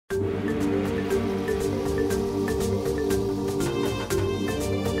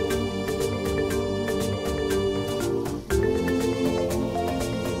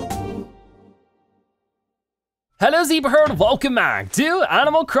Hello Zebra Herd, welcome back to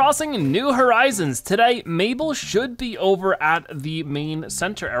Animal Crossing New Horizons. Today, Mabel should be over at the main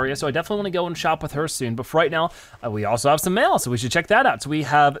center area, so I definitely wanna go and shop with her soon. But for right now, we also have some mail, so we should check that out. So we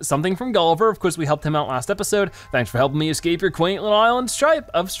have something from Gulliver. Of course, we helped him out last episode. Thanks for helping me escape your quaint little island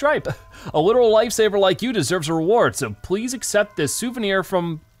of Stripe. A literal lifesaver like you deserves a reward, so please accept this souvenir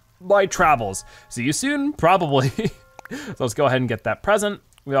from my travels. See you soon, probably. So let's go ahead and get that present.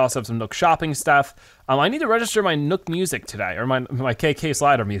 We also have some Nook shopping stuff. I need to register my Nook music today, or my KK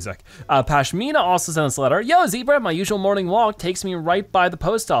slider music. Pashmina also sent us a letter. Yo, Zebra, my usual morning walk takes me right by the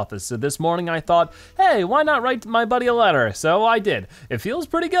post office. So this morning I thought, hey, why not write my buddy a letter? So I did. It feels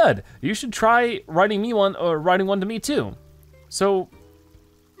pretty good. You should try writing me one, or writing one to me too. So,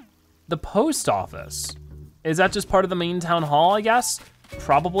 the post office. Is that just part of the main town hall, I guess?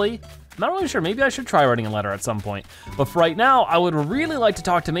 Probably. I'm not really sure, maybe I should try writing a letter at some point. But for right now, I would really like to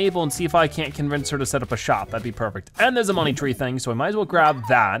talk to Mabel and see if I can't convince her to set up a shop. That'd be perfect. And there's a money tree thing, so I might as well grab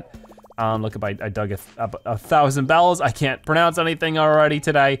that. Look, if I dug up 1,000 bells. I can't pronounce anything already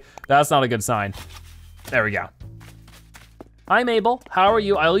today. That's not a good sign. There we go. Hi Mabel, how are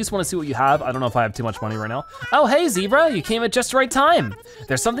you? I at least wanna see what you have. I don't know if I have too much money right now. Oh, hey Zebra, you came at just the right time.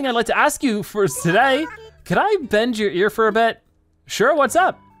 There's something I'd like to ask you for today. Could I bend your ear for a bit? Sure, what's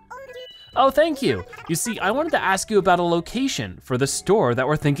up? Oh, thank you. You see, I wanted to ask you about a location for the store that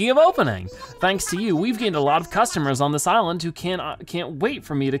we're thinking of opening. Thanks to you, we've gained a lot of customers on this island who can't wait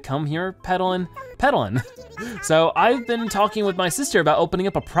for me to come here peddling. So I've been talking with my sister about opening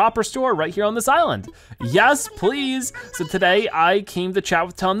up a proper store right here on this island. Yes, please. So today I came to chat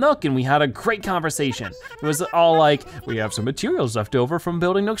with Tom Nook and we had a great conversation. It was all like, we have some materials left over from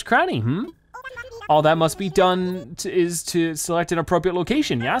building Nook's Cranny, All that must be done is to select an appropriate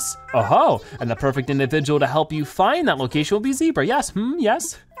location, yes? Oh-ho, and the perfect individual to help you find that location will be Zebra, yes,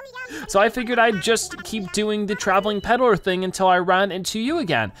 yes. So I figured I'd just keep doing the traveling peddler thing until I ran into you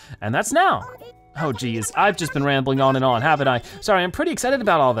again, and that's now. Oh geez, I've just been rambling on and on, haven't I? Sorry, I'm pretty excited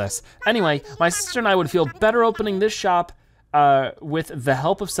about all this. Anyway, my sister and I would feel better opening this shop with the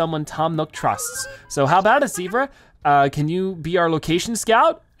help of someone Tom Nook trusts. So how about it, Zebra? Can you be our location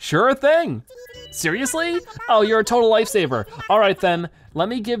scout? Sure thing. Seriously? Oh, you're a total lifesaver. All right then, let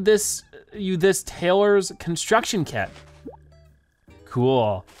me give you this tailor's construction kit.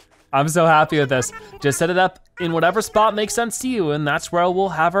 Cool. I'm so happy with this. Just set it up in whatever spot makes sense to you, and that's where we'll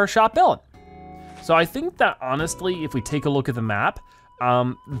have our shop built. So I think that honestly, if we take a look at the map,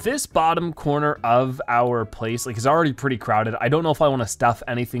 this bottom corner of our place is already pretty crowded. I don't know if I wanna stuff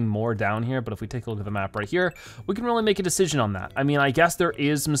anything more down here, but if we take a look at the map right here, we can really make a decision on that. I mean, I guess there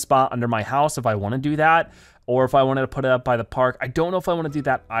is some spot under my house if I wanna do that, or if I wanted to put it up by the park. I don't know if I wanna do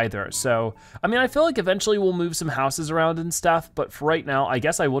that either. So, I mean, I feel like eventually we'll move some houses around and stuff, but for right now, I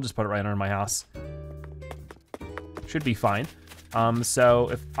guess I will just put it right under my house. Should be fine. So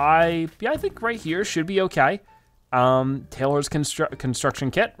if I think right here should be okay. Taylor's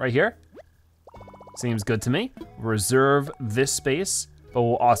construction kit right here. Seems good to me. Reserve this space, but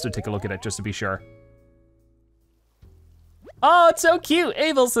we'll also take a look at it just to be sure. Oh, it's so cute,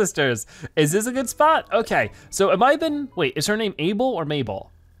 Abel sisters. Is this a good spot? Okay, so wait, is her name Abel or Mabel?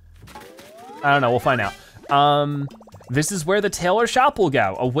 I don't know, we'll find out. This is where the tailor shop will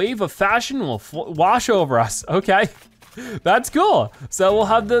go. A wave of fashion will wash over us, okay. That's cool. So we'll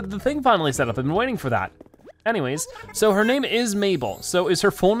have the thing finally set up. I've been waiting for that. Anyways, so her name is Mabel. So is her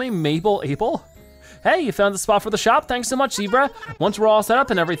full name Mabel Abel? Hey, you found the spot for the shop? Thanks so much, Zebra. Once we're all set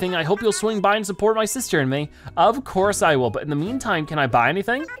up and everything, I hope you'll swing by and support my sister and me. Of course I will, but in the meantime, can I buy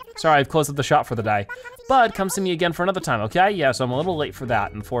anything? Sorry, I've closed up the shop for the day. But come see me again for another time, okay? Yeah, so I'm a little late for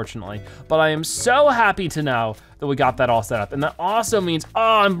that, unfortunately. But I am so happy to know that we got that all set up. And that also means,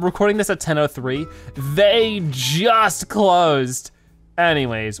 I'm recording this at 10:03. They just closed.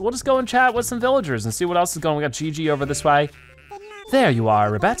 Anyways, we'll just go and chat with some villagers and see what else is going on. We got Gigi over this way. There you are,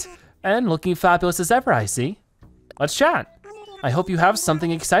 Rebet. And looking fabulous as ever, I see. Let's chat. I hope you have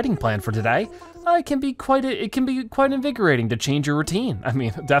something exciting planned for today. It can be quite invigorating to change your routine. I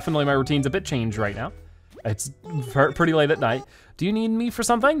mean, definitely my routine's a bit changed right now. It's pretty late at night. Do you need me for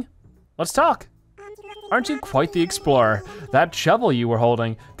something? Let's talk. Aren't you quite the explorer? That shovel you were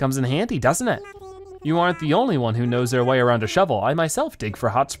holding comes in handy, doesn't it? You aren't the only one who knows their way around a shovel. I myself dig for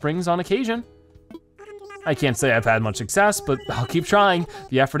hot springs on occasion. I can't say I've had much success, but I'll keep trying.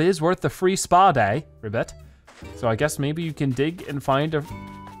 The effort is worth the free spa day, Ribbit. So I guess maybe you can dig and find a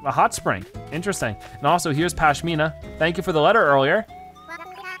hot spring. Interesting. And also here's Pashmina. Thank you for the letter earlier.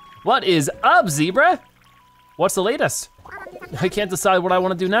 What is up, Zebra? What's the latest? I can't decide what I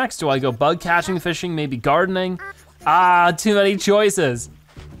wanna do next. Do I go bug catching, fishing, maybe gardening? Too many choices.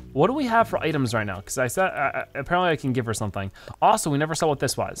 What do we have for items right now? Because I said, apparently I can give her something. Also, we never saw what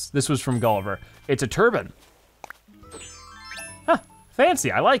this was. This was from Gulliver. It's a turban. Huh,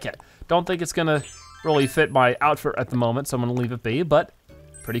 fancy, I like it. Don't think it's gonna really fit my outfit at the moment, so I'm gonna leave it be, but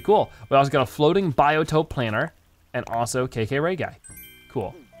pretty cool. We also got a floating biotope planner and also KK Reggae.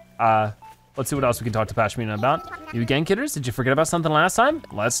 Cool. Let's see what else we can talk to Pashmina about. You again, kidders? Did you forget about something last time?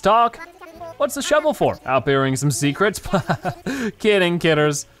 Let's talk. What's the shovel for? Out bearing some secrets? Kidding,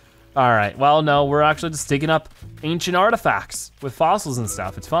 kidders. All right, well, no, we're actually just digging up ancient artifacts with fossils and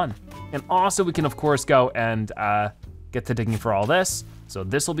stuff. It's fun. And also we can, of course, go and get to digging for all this. So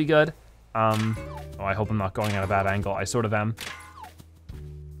this will be good. Oh, I hope I'm not going at a bad angle. I sort of am.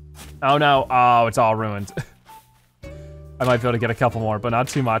 Oh no, oh, it's all ruined. I might be able to get a couple more, but not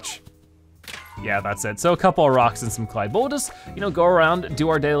too much. Yeah, that's it. So a couple of rocks and some clay. But we'll just, you know, go around, do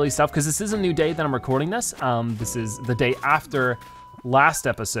our daily stuff, because this is a new day that I'm recording this. This is the day after last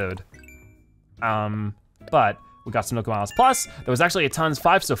episode. But we got some Nook Miles Plus. There was actually a tons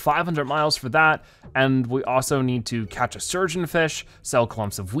 5, so 500 miles for that. And we also need to catch a surgeonfish, sell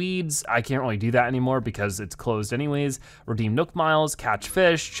clumps of weeds. I can't really do that anymore because it's closed anyways. Redeem Nook Miles, catch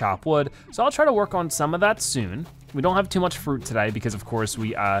fish, chop wood. So I'll try to work on some of that soon. We don't have too much fruit today because of course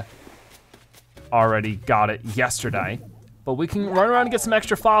we already got it yesterday. But we can run around and get some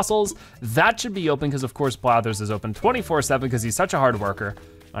extra fossils. That should be open because of course Blathers is open 24/7 because he's such a hard worker.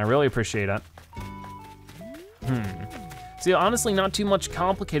 I really appreciate it. See, honestly, not too much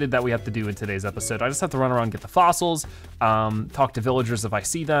complicated that we have to do in today's episode. I just have to run around and get the fossils, talk to villagers if I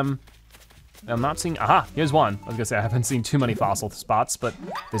see them. I'm not seeing, aha, here's one. I was gonna say I haven't seen too many fossil spots, but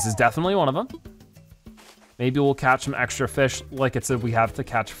this is definitely one of them. Maybe we'll catch some extra fish. Like it said, we have to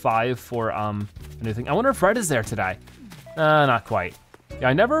catch 5 for a new thing. I wonder if Red is there today. Not quite. Yeah,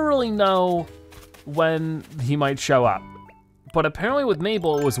 I never really know when he might show up. But apparently with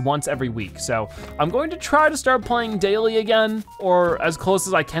Mabel, it was once every week. So I'm going to try to start playing daily again, or as close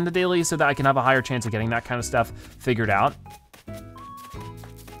as I can to daily so that I can have a higher chance of getting that kind of stuff figured out.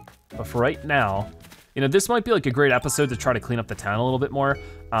 But for right now, you know, this might be like a great episode to try to clean up the town a little bit more.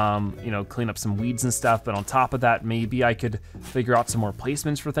 You know, clean up some weeds and stuff, but on top of that, maybe I could figure out some more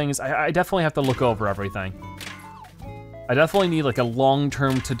placements for things. I definitely have to look over everything. I definitely need like a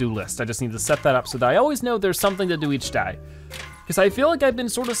long-term to-do list. I just need to set that up so that I always know there's something to do each day. Because I feel like I've been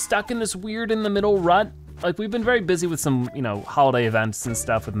sort of stuck in this weird in the middle rut. Like we've been very busy with some, you know, holiday events and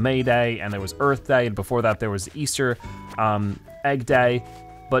stuff with May Day, and there was Earth Day, and before that there was Easter, Egg Day.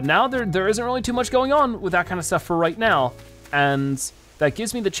 But now there isn't really too much going on with that kind of stuff for right now. And that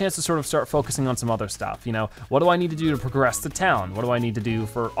gives me the chance to sort of start focusing on some other stuff. You know, what do I need to do to progress the town? What do I need to do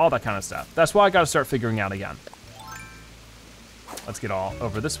for all that kind of stuff? That's why I gotta start figuring out again. Let's get all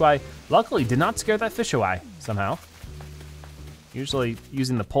over this way. Luckily, did not scare that fish away somehow. Usually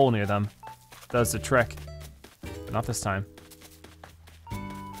using the pole near them does the trick, but not this time.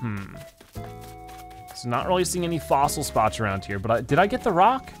 So not really seeing any fossil spots around here, but did I get the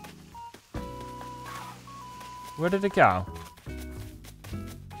rock? Where did it go?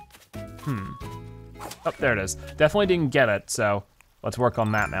 Oh, there it is. Definitely didn't get it, so let's work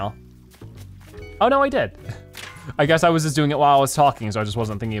on that now. Oh no, I did. I guess I was just doing it while I was talking, so I just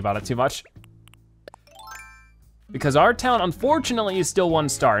wasn't thinking about it too much. Because our town, unfortunately, is still 1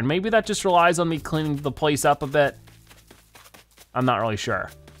 star, and maybe that just relies on me cleaning the place up a bit. I'm not really sure.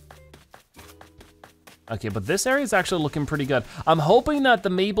 Okay, but this area is actually looking pretty good. I'm hoping that the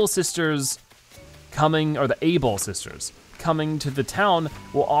Mabel sisters coming, or the Able sisters coming to the town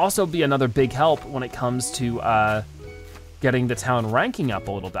will also be another big help when it comes to getting the town ranking up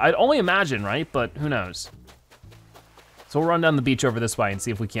a little bit. I'd only imagine, right? But who knows? So we'll run down the beach over this way and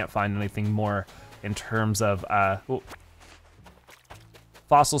see if we can't find anything more in terms of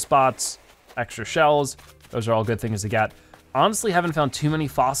fossil spots, extra shells. Those are all good things to get. Honestly, haven't found too many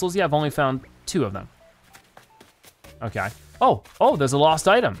fossils yet. I've only found 2 of them. Okay. Oh, there's a lost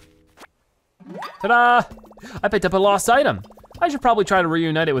item. Ta-da! I picked up a lost item. I should probably try to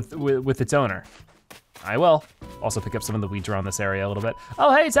reunite it with its owner. I will. Also pick up some of the weeds around this area a little bit.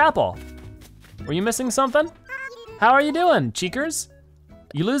 Oh, hey, it's Apple. Were you missing something? How are you doing, cheekers?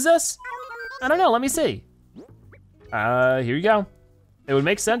 You lose this? I don't know, let me see. Here you go. It would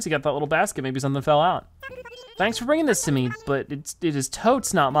make sense, you got that little basket, maybe something fell out. Thanks for bringing this to me, but it is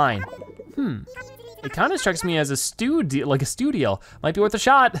totes not mine. It kind of strikes me as a stew deal, like a stew deal. Might be worth a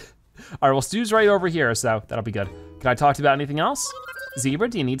shot. All right, well, stew's right over here, so that'll be good. Can I talk to you about anything else? Zebra,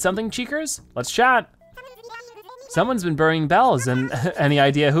 do you need something, cheekers? Let's chat. Someone's been burying bells, and any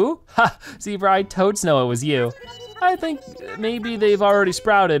idea who? Ha, Zebra, I totes know it was you. I think maybe they've already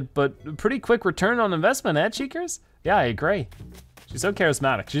sprouted, but pretty quick return on investment, eh, cheekers? Yeah, I agree. She's so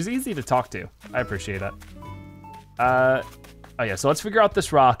charismatic. She's easy to talk to. I appreciate it. Oh yeah, so let's figure out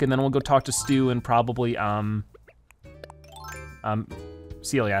this rock and then we'll go talk to Stu and probably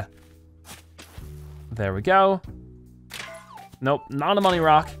Celia. There we go. Nope, not a money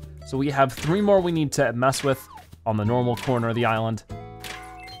rock. So we have 3 more we need to mess with on the normal corner of the island.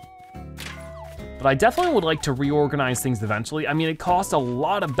 But I definitely would like to reorganize things eventually. I mean, it costs a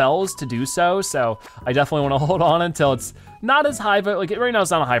lot of bells to do so, so I definitely wanna hold on until it's not as high, but like right now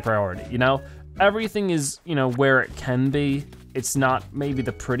it's not a high priority, you know? Everything is, you know, where it can be. It's not maybe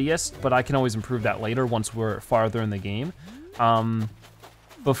the prettiest, but I can always improve that later once we're farther in the game.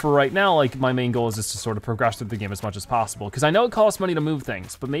 But for right now, like my main goal is just to sort of progress through the game as much as possible, because I know it costs money to move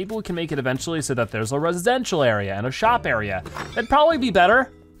things, but maybe we can make it eventually so that there's a residential area and a shop area. That'd probably be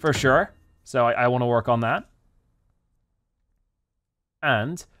better, for sure. So I wanna work on that.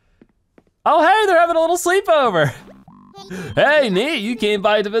 And, oh hey, they're having a little sleepover. Hey, neat, you came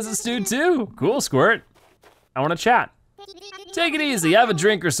by to visit Stu too. Cool, Squirt. I wanna chat. Take it easy, have a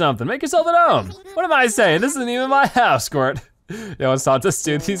drink or something. Make yourself at home. What am I saying? This isn't even my house, Squirt. Yeah, let's talk to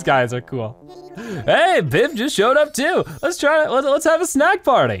Stu, these guys are cool. Hey, Biff just showed up too. Let's have a snack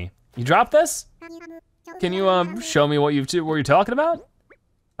party. You dropped this? Can you show me what you're talking about?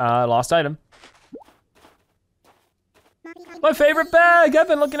 Lost item. My favorite bag, I've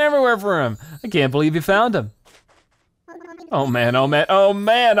been looking everywhere for him. I can't believe you found him. Oh man, oh man, oh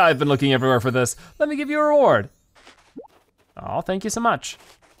man, I've been looking everywhere for this. Let me give you a reward. Oh, thank you so much.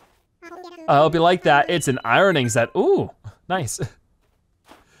 I hope you like that. It's an ironing set. Ooh, nice.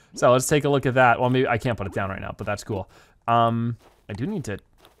 So let's take a look at that. Well, maybe I can't put it down right now, but that's cool. I do need to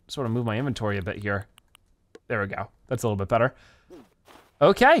sort of move my inventory a bit here. There we go, that's a little bit better.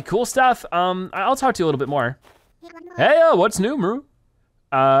 Okay, cool stuff. I'll talk to you a little bit more. Hey, what's new, Maru?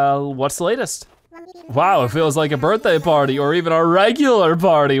 What's the latest? Wow, it feels like a birthday party or even a regular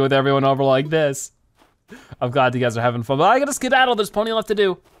party with everyone over like this. I'm glad you guys are having fun, but I gotta skedaddle, there's plenty left to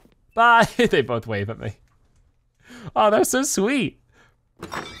do. Bye, they both wave at me. Oh, they're so sweet.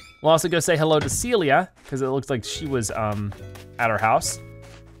 We'll also go say hello to Celia, because it looks like she was at her house.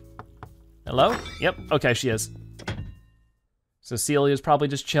 Hello? Yep, okay, she is. So Celia's probably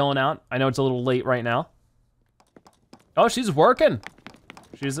just chilling out. I know it's a little late right now. Oh, she's working.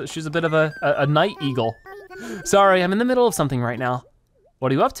 She's a bit of a night eagle. Sorry, I'm in the middle of something right now.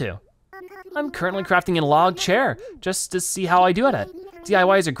 What are you up to? I'm currently crafting a log chair, just to see how I do at it.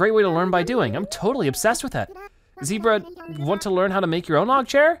 DIY is a great way to learn by doing. I'm totally obsessed with it. Zebra, want to learn how to make your own log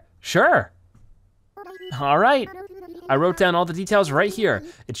chair? Sure. All right. I wrote down all the details right here.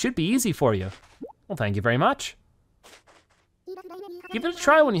 It should be easy for you. Well, thank you very much. Give it a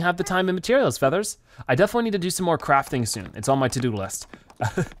try when you have the time and materials, Feathers. I definitely need to do some more crafting soon. It's on my to-do list.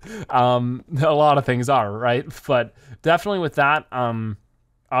 A lot of things are, right? But definitely with that, I'll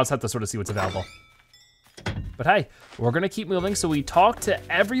just have to sort of see what's available. But hey, we're gonna keep moving. So we talked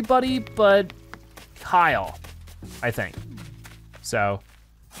to everybody but Kyle, I think. So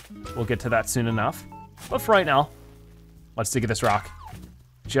we'll get to that soon enough. But for right now, let's dig at this rock.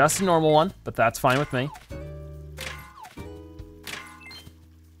 Just a normal one, but that's fine with me.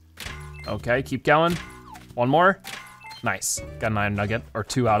 Okay, keep going. One more. Nice, got an iron nugget, or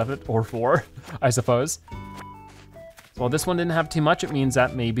 2 out of it, or 4, I suppose. Well, this one didn't have too much. It means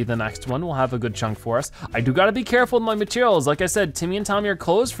that maybe the next one will have a good chunk for us. I do gotta be careful with my materials. Like I said, Timmy and Tommy are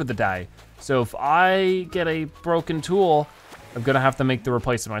closed for the day. So if I get a broken tool, I'm gonna have to make the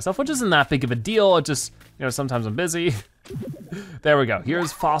replacement myself, which isn't that big of a deal. It just, you know, sometimes I'm busy. There we go,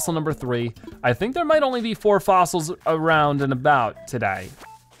 here's fossil number 3. I think there might only be 4 fossils around and about today.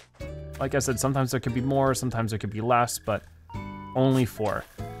 Like I said, sometimes there could be more, sometimes there could be less, but only 4.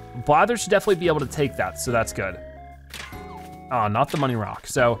 Blather should definitely be able to take that, so that's good. Oh, not the money rock.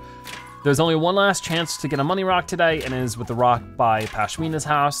 So there's only one last chance to get a money rock today, and it is with the rock by Pashmina's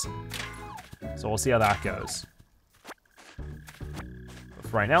house. So we'll see how that goes. But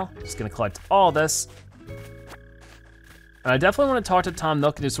for right now, just gonna collect all this. And I definitely wanna talk to Tom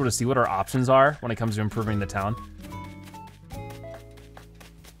Nook and just sort of see what our options are when it comes to improving the town.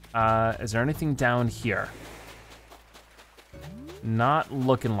 Is there anything down here? Not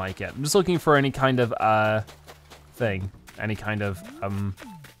looking like it. I'm just looking for any kind of thing, any kind of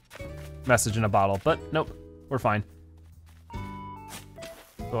message in a bottle, but nope, we're fine.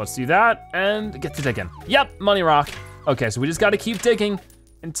 So let's do that and get to digging. Yep, money rock. Okay, so we just gotta keep digging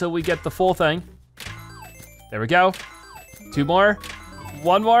until we get the full thing. There we go. 2 more,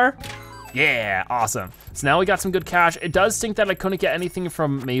 1 more. Yeah, awesome. So now we got some good cash. It does stink that I couldn't get anything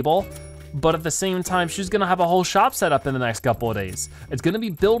from Mabel, but at the same time, she's gonna have a whole shop set up in the next couple of days. It's gonna be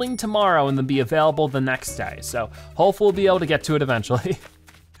building tomorrow and then be available the next day. So hopefully we'll be able to get to it eventually.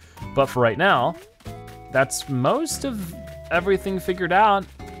 But for right now, that's most of everything figured out.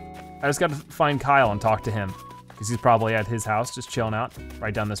 I just gotta find Kyle and talk to him because he's probably at his house just chilling out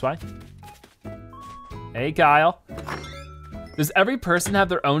right down this way. Hey, Kyle. Does every person have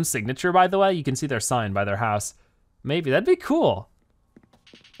their own signature, by the way? You can see their sign by their house. Maybe, that'd be cool.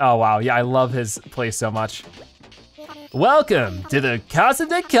 Oh, wow, yeah, I love his place so much. Welcome to the Casa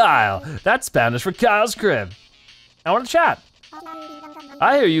de Kyle. That's Spanish for Kyle's crib. I wanna chat.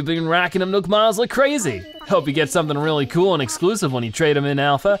 I hear you've been racking them Nook Miles like crazy. Hope you get something really cool and exclusive when you trade them in,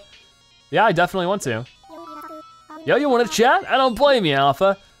 Alpha. Yeah, I definitely want to. Yo, you wanna chat? I don't blame you,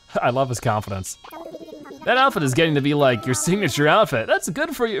 Alpha. I love his confidence. That outfit is getting to be like your signature outfit. That's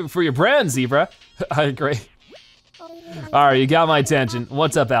good for your brand, Zebra. I agree. All right, you got my attention.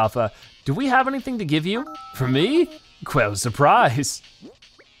 What's up, Alpha? Do we have anything to give you? For me? Quite a surprise.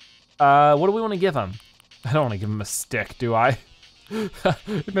 What do we wanna give him? I don't wanna give him a stick, do I?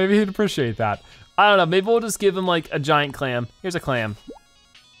 Maybe he'd appreciate that. I don't know, maybe we'll just give him like a giant clam. Here's a clam.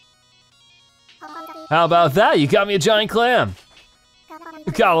 How about that? You got me a giant clam.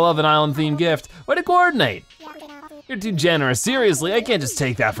 Gotta love an island themed gift. Way to coordinate. You're too generous, seriously, I can't just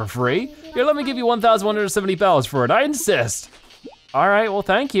take that for free. Here, let me give you 1,170 bells for it, I insist. All right, well,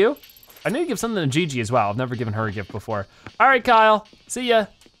 thank you. I need to give something to Gigi as well. I've never given her a gift before. All right, Kyle, see ya.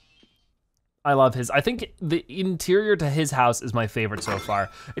 I love his, I think the interior to his house is my favorite so far.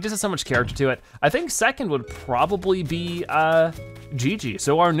 It just has so much character to it. I think second would probably be Gigi.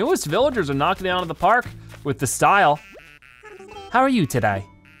 So our newest villagers are knocking it out of the park with the style. How are you today?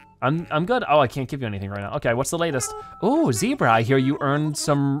 I'm good. Oh, I can't give you anything right now. Okay, what's the latest? Oh, Zebra, I hear you earned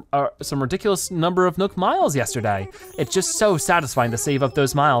some ridiculous number of Nook Miles yesterday. It's just so satisfying to save up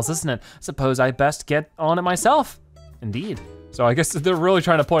those miles, isn't it? Suppose I best get on it myself. Indeed. So I guess they're really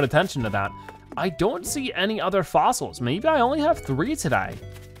trying to point attention to that. I don't see any other fossils. Maybe I only have 3 today.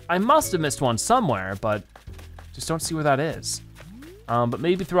 I must have missed one somewhere, but just don't see where that is. But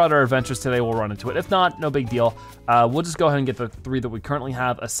maybe throughout our adventures today, we'll run into it. If not, no big deal. We'll just go ahead and get the 3 that we currently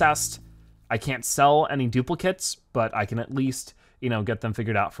have assessed. I can't sell any duplicates, but I can at least, you know, get them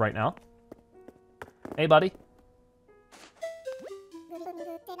figured out for right now. Hey, buddy.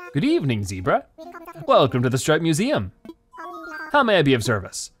 Good evening, Zebra. Welcome to the Stripe Museum. How may I be of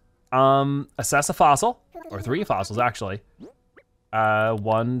service? Assess a fossil, or 3 fossils, actually.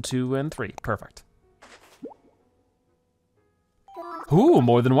 1, 2, and 3, perfect. Ooh,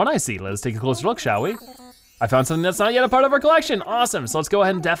 more than one I see. Let's take a closer look, shall we? I found something that's not yet a part of our collection. Awesome, so let's go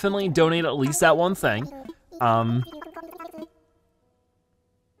ahead and definitely donate at least that one thing.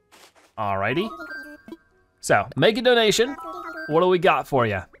 Alrighty. So, make a donation. What do we got for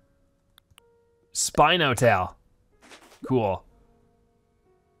you? Spinotail. Cool.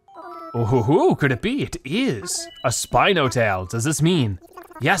 Oh, could it be? It is a Spinotail. Does this mean?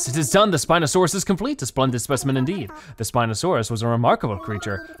 Yes, it is done. The Spinosaurus is complete. A splendid specimen indeed. The Spinosaurus was a remarkable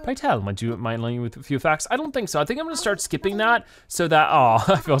creature. Pray tell, might you mind learning with a few facts? I don't think so. I think I'm gonna start skipping that so that, oh,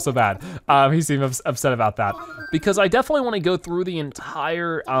 I feel so bad. He seemed upset about that. Because I definitely wanna go through the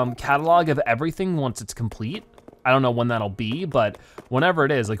entire catalog of everything once it's complete. I don't know when that'll be, but whenever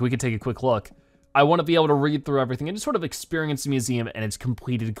it is, like we could take a quick look. I wanna be able to read through everything and just sort of experience the museum in its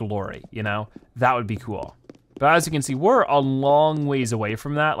completed glory, you know? That would be cool. But as you can see, we're a long ways away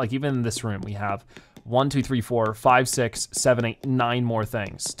from that. Like even in this room, we have 1, 2, 3, 4, 5, 6, 7, 8, 9 more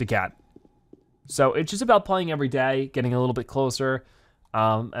things to get. So it's just about playing every day, getting a little bit closer,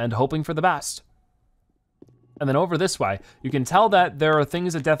 and hoping for the best. And then over this way, you can tell that there are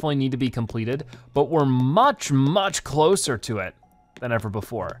things that definitely need to be completed, but we're much, much closer to it than ever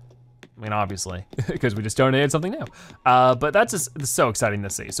before. I mean, obviously, because we just donated something new. But that's just so exciting to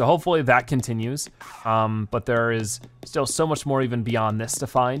see. So hopefully that continues. But there is still so much more even beyond this to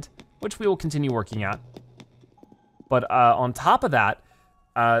find, which we will continue working at. But on top of that,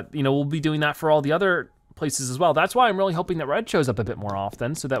 you know, we'll be doing that for all the other places as well. That's why I'm really hoping that Red shows up a bit more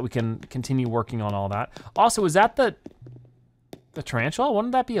often so that we can continue working on all that. Also, is that the tarantula?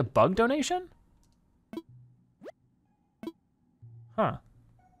 Wouldn't that be a bug donation? Huh.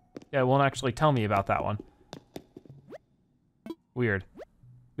 Yeah, it won't actually tell me about that one. Weird. I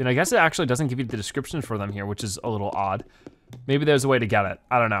mean, I guess it actually doesn't give you the description for them here, which is a little odd. Maybe there's a way to get it,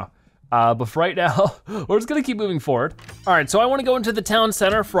 I don't know. But for right now, we're just gonna keep moving forward. All right, so I wanna go into the town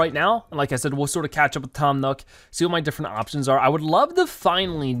center for right now. And like I said, we'll sort of catch up with Tom Nook, see what my different options are. I would love to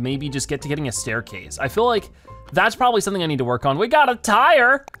finally maybe just get to getting a staircase. I feel like that's probably something I need to work on. We got a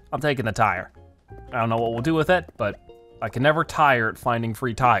tire. I'm taking the tire. I don't know what we'll do with it, but I can never tire at finding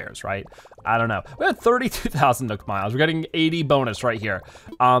free tires, right? I don't know. We have 32,000 Nook miles. We're getting 80 bonus right here.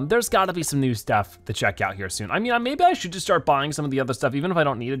 There's gotta be some new stuff to check out here soon. I mean, maybe I should just start buying some of the other stuff, even if I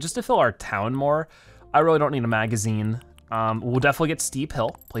don't need it, just to fill our town more. I really don't need a magazine. We'll definitely get Steep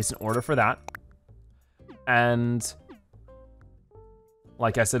Hill, place an order for that. And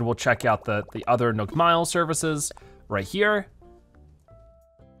like I said, we'll check out the other Nook Mile services right here.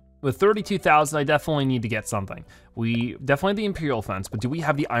 With 32,000, I definitely need to get something. We definitely have the Imperial Fence, but do we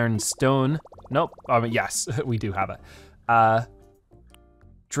have the Iron Stone? Nope, yes, we do have it.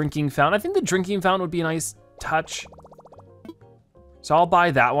 Drinking Fountain, I think the Drinking Fountain would be a nice touch. So I'll buy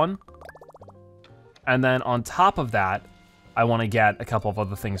that one. And then on top of that, I wanna get a couple of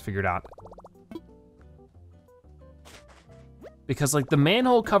other things figured out. Because like the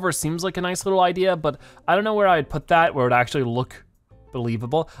manhole cover seems like a nice little idea, but I don't know where I'd put that, where it would actually look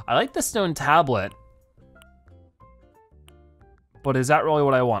believable. I like the stone tablet, but is that really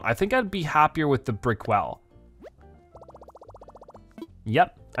what I want? I think I'd be happier with the brick well.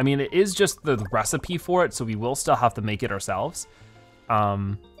 Yep, I mean, it is just the recipe for it, so we will still have to make it ourselves.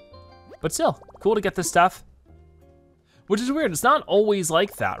 But still, cool to get this stuff. Which is weird, it's not always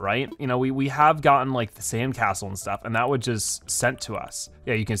like that, right? You know, we have gotten like the sandcastle and stuff, and that was just sent to us.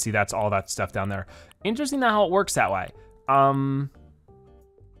 Yeah, you can see that's all that stuff down there. Interesting how it works that way.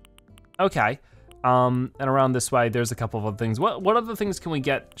 Okay, and around this way, there's a couple of other things. What other things can we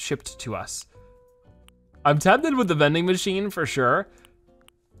get shipped to us? I'm tempted with the vending machine for sure.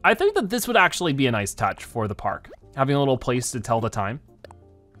 I think that this would actually be a nice touch for the park, having a little place to tell the time.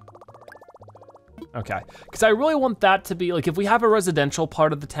 Okay, because I really want that to be, like if we have a residential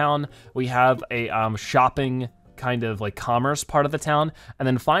part of the town, we have a shopping kind of like commerce part of the town, and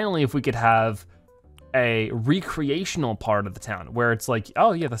then finally if we could have a recreational part of the town where it's like,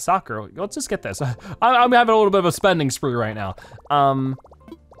 oh yeah, the soccer, let's just get this. I'm having a little bit of a spending spree right now.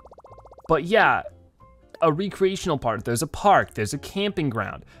 But yeah, a recreational part, there's a park, there's a camping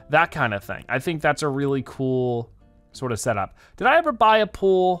ground, that kind of thing. I think that's a really cool sort of setup. Did I ever buy a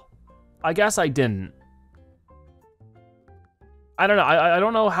pool? I guess I didn't. I don't know, I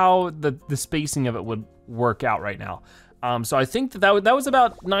don't know how the spacing of it would work out right now. So I think that was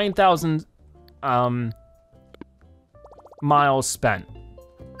about 9,000 miles spent.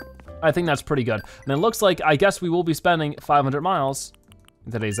 I think that's pretty good. And it looks like, I guess we will be spending 500 miles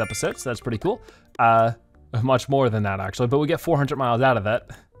in today's episode, so that's pretty cool. Much more than that actually, but we get 400 miles out of it.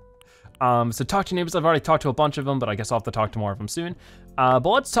 So talk to your neighbors. I've already talked to a bunch of them, but I guess I'll have to talk to more of them soon. But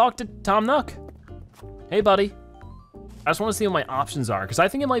let's talk to Tom Nook. Hey buddy. I just wanna see what my options are, because I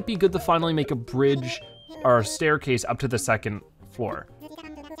think it might be good to finally make a bridge or a staircase up to the second floor.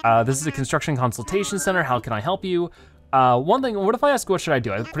 This is a construction consultation center. How can I help you? One thing, what if I ask what should I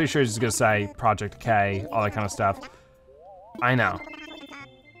do? I'm pretty sure he's gonna say Project K, all that kind of stuff. I know.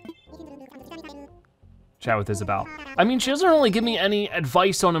 Chat with Isabel. I mean, she doesn't really give me any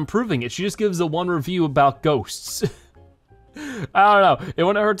advice on improving it. She just gives a one review about ghosts. I don't know. It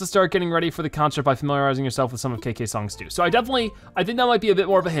wouldn't hurt to start getting ready for the concert by familiarizing yourself with some of KK songs too. So I think that might be a bit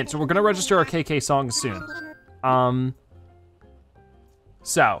more of a hint. So we're gonna register our KK songs soon.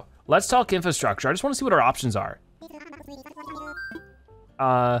 So let's talk infrastructure. I just wanna see what our options are.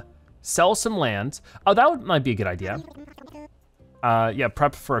 Sell some land. Oh, that might be a good idea. Yeah,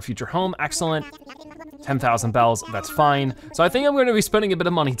 prep for a future home, excellent. 10,000 bells, that's fine. So I think I'm gonna be spending a bit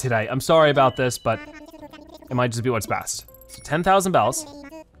of money today. I'm sorry about this, but it might just be what's best. So 10,000 bells.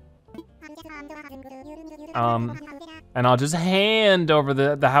 And I'll just hand over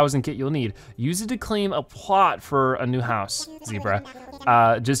the housing kit you'll need. Use it to claim a plot for a new house, Zebra.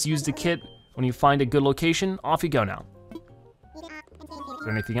 Just use the kit when you find a good location, off you go now. Is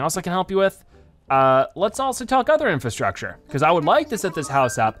there anything else I can help you with? Let's also talk other infrastructure, because I would like to set this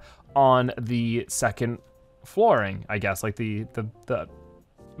house up on the second flooring, I guess, like the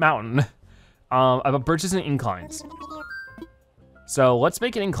mountain. About bridges and inclines. So let's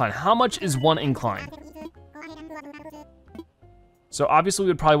make an incline. How much is one incline? So obviously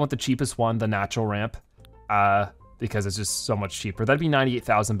we would probably want the cheapest one, the natural ramp, because it's just so much cheaper. That'd be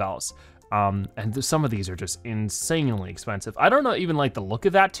 98,000 bells. And some of these are just insanely expensive. I don't know even like the look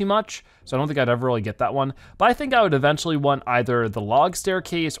of that too much, so I don't think I'd ever really get that one. But I think I would eventually want either the log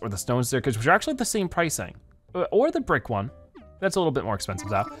staircase or the stone staircase, which are actually the same pricing, or the brick one. That's a little bit more expensive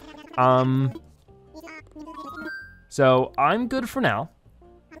though. So I'm good for now.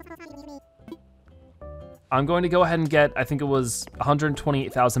 I'm going to go ahead and get, I think it was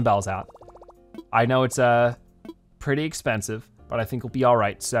 128,000 bells out. I know it's pretty expensive, but I think we'll be all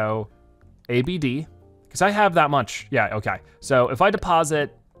right. So ABD, because I have that much. Yeah, okay. So if I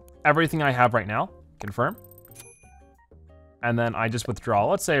deposit everything I have right now, confirm. and then I just withdraw,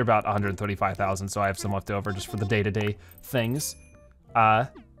 let's say about 135,000, so I have some left over just for the day-to-day things.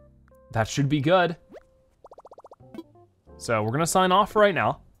 That should be good. So we're gonna sign off right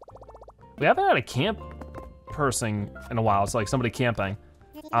now. We haven't had a camp person in a while. It's like somebody camping.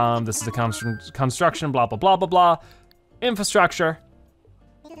 This is a construction, blah, blah, blah, blah, blah. Infrastructure.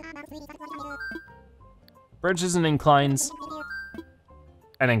 Bridges and inclines.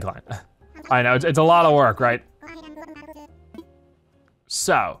 An incline. I know, it's a lot of work, right?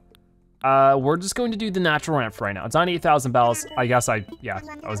 So, we're just going to do the natural ramp for right now. It's 98,000 bells. I guess I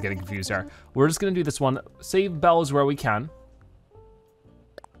was getting confused there. We're just gonna do this one. Save bells where we can.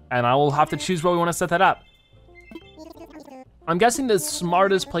 And I will have to choose where we wanna set that up. I'm guessing the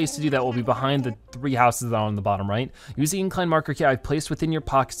smartest place to do that will be behind the 3 houses that are on the bottom right. Use the incline marker key I've placed within your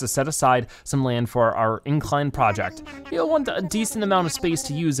pockets to set aside some land for our incline project. You'll want a decent amount of space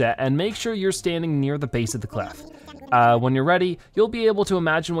to use it, and make sure you're standing near the base of the cliff. When you're ready, you'll be able to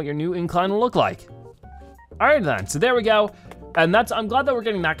imagine what your new incline will look like. All right then, so there we go. And I'm glad that we're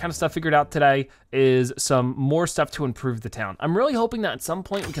getting that kind of stuff figured out today, is some more stuff to improve the town. I'm really hoping that at some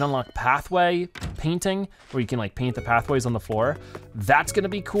point we can unlock pathway painting, where you can like paint the pathways on the floor. That's gonna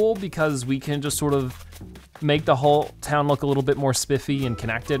be cool because we can just sort of make the whole town look a little bit more spiffy and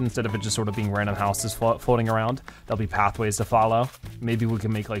connected instead of it just sort of being random houses floating around. There'll be pathways to follow. Maybe we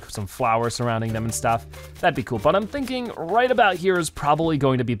can make like some flowers surrounding them and stuff. That'd be cool, but I'm thinking right about here is probably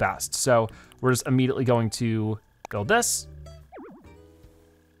going to be best. So we're just immediately going to build this.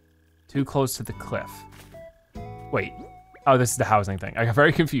 Too close to the cliff. Wait, oh, this is the housing thing. I got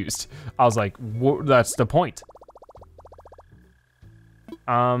very confused. I was like, that's the point.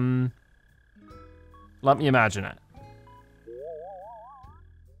 Let me imagine it.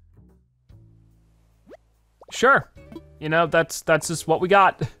 Sure, you know, that's just what we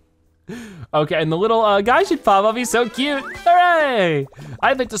got. Okay, and the little guy should pop up, he's so cute. Hooray!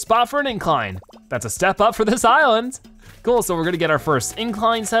 I picked a spot for an incline. That's a step up for this island. Cool, so we're gonna get our first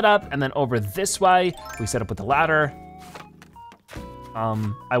incline set up, and then over this way, we set up with the ladder.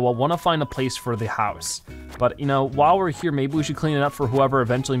 I will wanna find a place for the house. But you know, while we're here, maybe we should clean it up for whoever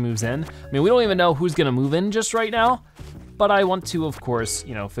eventually moves in. I mean, we don't even know who's gonna move in just right now, but I want to, of course,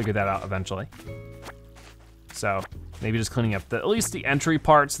 you know, figure that out eventually. So maybe just cleaning up at least the entry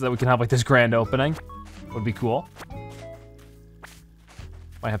part so that we can have like this grand opening would be cool.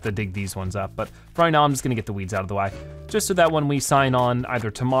 Might have to dig these ones up, but for right now, I'm just gonna get the weeds out of the way, just so that when we sign on either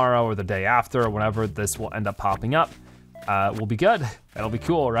tomorrow or the day after or whenever this will end up popping up, we'll be good. That'll be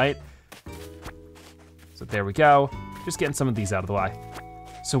cool, right? So there we go. Just getting some of these out of the way.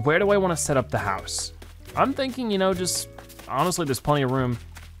 So where do I wanna set up the house? I'm thinking, you know, just, honestly, there's plenty of room.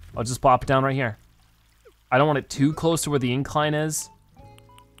 I'll just plop it down right here. I don't want it too close to where the incline is,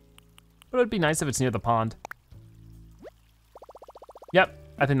 but it'd be nice if it's near the pond. Yep,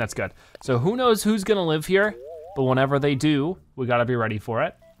 I think that's good. So who knows who's gonna live here, but whenever they do, we gotta be ready for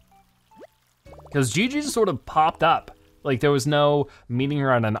it. Because Gigi just sort of popped up. Like there was no meeting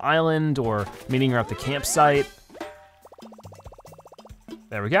her on an island or meeting her at the campsite.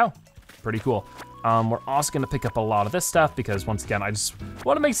 There we go, pretty cool. We're also gonna pick up a lot of this stuff because once again, I just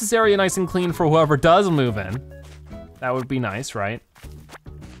wanna make this area nice and clean for whoever does move in. That would be nice, right?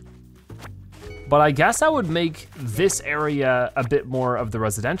 But I guess I would make this area a bit more of the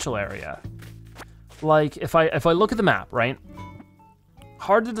residential area. Like if I look at the map, right?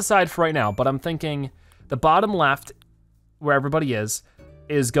 Hard to decide for right now, but I'm thinking the bottom left, where everybody is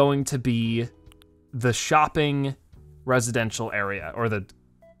going to be the shopping residential area, or the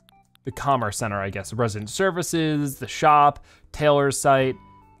commerce center, I guess. Resident services, the shop, tailor's site,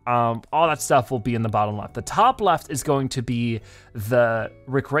 all that stuff will be in the bottom left. The top left is going to be the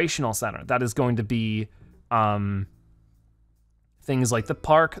recreational center. That is going to be things like the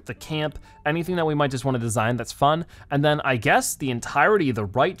park, the camp, anything that we might just want to design that's fun. And then I guess the entirety of the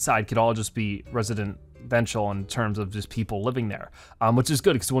right side could all just be residential in terms of just people living there, which is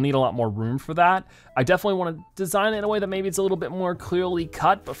good because we'll need a lot more room for that. I definitely want to design it in a way that maybe it's a little bit more clearly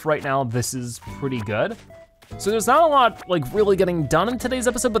cut, but for right now, this is pretty good. So there's not a lot like really getting done in today's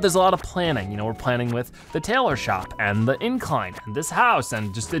episode, but there's a lot of planning. You know, we're planning with the tailor shop and the incline and this house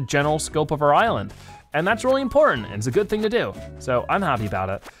and just the general scope of our island. And that's really important, and it's a good thing to do. So I'm happy about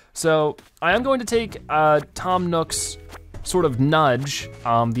it. So I am going to take Tom Nook's sort of nudge,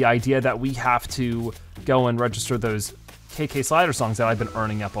 the idea that we have to go and register those KK Slider songs that I've been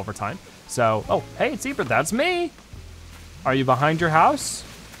earning up over time. So, oh, hey, Zebra, that's me. Are you behind your house?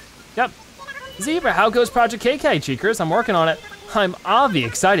 Yep. Zebra, how goes Project KK, Cheekers? I'm working on it. I'm obviously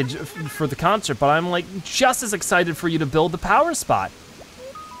excited for the concert, but I'm like just as excited for you to build the power spot.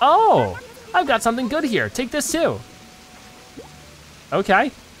 Oh, I've got something good here. Take this too.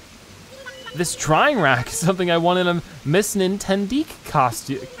 Okay. This drying rack is something I won in a Miss Nintendique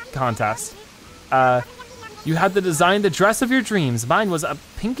contest. You had to design the dress of your dreams. Mine was a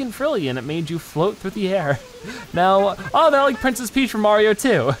pink and frilly and it made you float through the air. Now, oh, they're like Princess Peach from Mario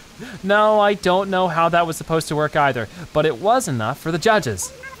 2. No, I don't know how that was supposed to work either, but it was enough for the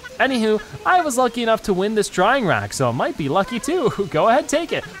judges. Anywho, I was lucky enough to win this drying rack, so it might be lucky too. Go ahead,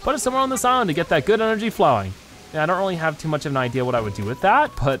 take it. Put it somewhere on this island to get that good energy flowing. Yeah, I don't really have too much of an idea what I would do with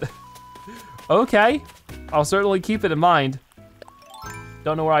that, but okay. I'll certainly keep it in mind.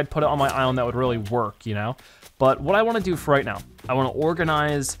 Don't know where I'd put it on my island that would really work, you know? But what I wanna do for right now, I wanna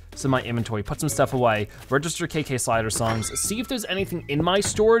organize some of my inventory, put some stuff away, register KK Slider songs, see if there's anything in my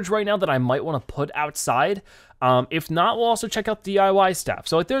storage right now that I might wanna put outside. If not, we'll also check out DIY stuff.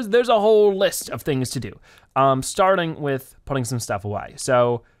 So like there's a whole list of things to do, starting with putting some stuff away.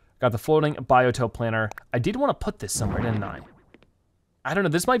 So got the floating biotope planner. I did wanna put this somewhere, didn't I? I don't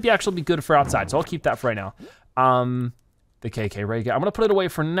know, this might actually be good for outside, so I'll keep that for right now. The KK ray gun. I'm gonna put it away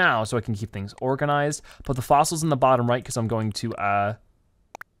for now so I can keep things organized. Put the fossils in the bottom right because I'm going to,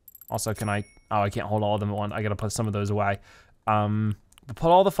 also can I, oh, I can't hold all of them at once. I gotta put some of those away. Put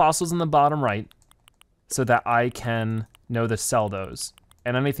all the fossils in the bottom right so that I can know to sell those.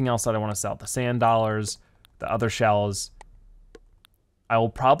 And anything else that I wanna sell, the sand dollars, the other shells. I will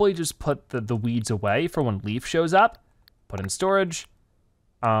probably just put the weeds away for when Leaf shows up, put in storage,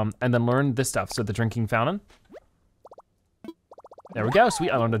 and then learn this stuff. So the drinking fountain. There we go,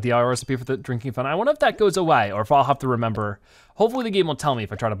 sweet, I learned a DIY recipe for the drinking fountain. I wonder if that goes away or if I'll have to remember. Hopefully the game will tell me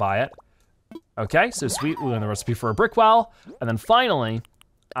if I try to buy it. Okay, so sweet, we learned the recipe for a brick well. And then finally,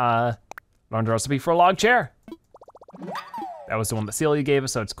 learned a recipe for a log chair. That was the one that Celia gave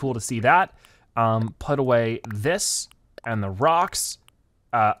us, so it's cool to see that. Put away this and the rocks,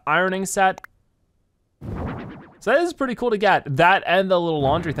 ironing set. So that is pretty cool to get, that and the little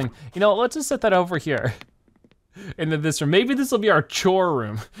laundry thing. You know, let's just set that over here. Into this room. Maybe this will be our chore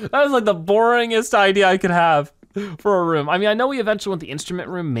room. That was like the boringest idea I could have for a room. I mean, I know we eventually want the instrument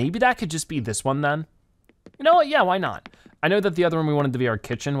room. Maybe that could just be this one then. You know what, yeah, why not? I know that the other room we wanted to be our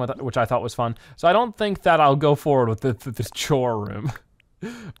kitchen, which I thought was fun. So I don't think that I'll go forward with this chore room.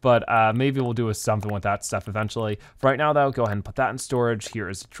 But maybe we'll do something with that stuff eventually. For right now though, go ahead and put that in storage. Here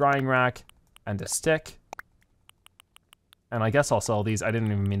is a drying rack and a stick. And I guess I'll sell these. I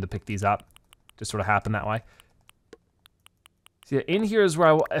didn't even mean to pick these up. Just sort of happened that way. See, in here is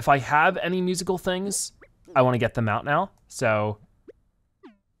where if I have any musical things, I wanna get them out now. So,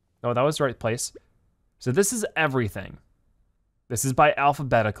 oh, that was the right place. So this is everything. This is by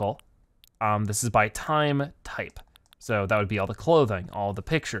alphabetical. This is by time type. So that would be all the clothing, all the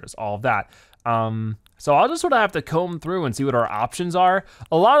pictures, all of that. So I'll just sort of have to comb through and see what our options are.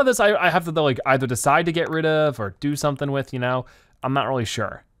 A lot of this I have to like either decide to get rid of or do something with, you know? I'm not really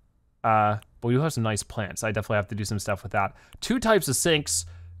sure. But we do have some nice plants. I definitely have to do some stuff with that. 2 types of sinks,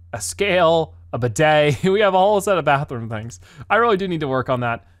 a scale, a bidet. We have a whole set of bathroom things. I really do need to work on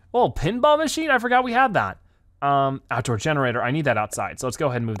that. Oh, pinball machine, I forgot we had that. Outdoor generator, I need that outside. So let's go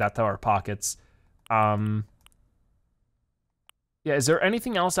ahead and move that to our pockets. Yeah, is there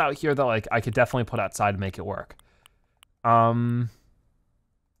anything else out here that like I could definitely put outside to make it work? Nothing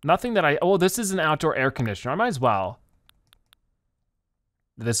that oh, this is an outdoor air conditioner, I might as well.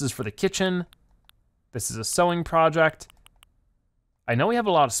 This is for the kitchen. This is a sewing project. I know we have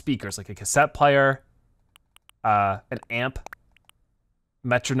a lot of speakers, like a cassette player, an amp,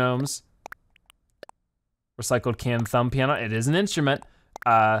 metronomes, recycled can thumb piano. It is an instrument.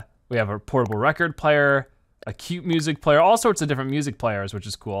 We have a portable record player, a cute music player, all sorts of different music players, which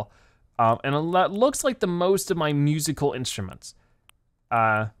is cool. And it looks like the most of my musical instruments.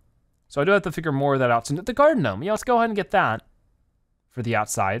 So I do have to figure more of that out. So the garden gnome, yeah, let's go ahead and get that for the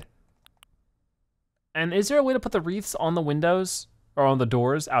outside. And is there a way to put the wreaths on the windows or on the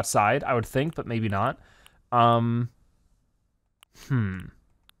doors outside? I would think, but maybe not. And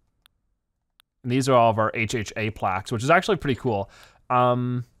these are all of our HHA plaques, which is actually pretty cool.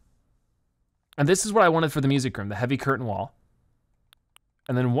 And this is what I wanted for the music room, the heavy curtain wall.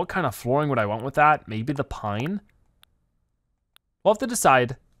 And then what kind of flooring would I want with that? Maybe the pine? We'll have to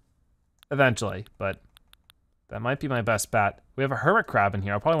decide eventually, but that might be my best bet. We have a hermit crab in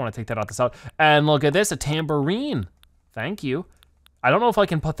here. I probably wanna take that out this out. And look at this, a tambourine. Thank you. I don't know if I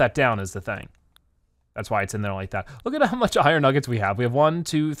can put that down is the thing. That's why it's in there like that. Look at how much iron nuggets we have. We have 1,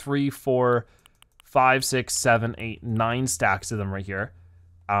 2, 3, 4, 5, 6, 7, 8, 9 stacks of them right here.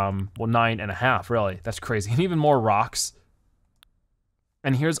 Well, 9.5 really, that's crazy. And even more rocks.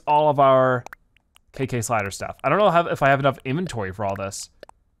 And here's all of our KK Slider stuff. I don't know if I have enough inventory for all this.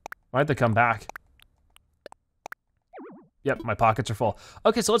 Might have to come back. Yep, my pockets are full.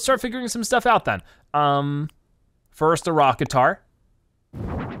 Okay, so let's start figuring some stuff out then. First, a rock guitar.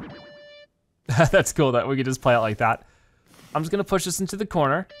 That's cool that we could just play it like that. I'm just gonna push this into the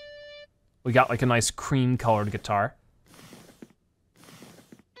corner. We got like a nice cream colored guitar.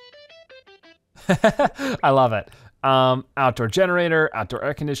 I love it. Outdoor generator, outdoor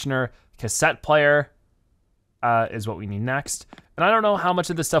air conditioner, cassette player is what we need next. And I don't know how much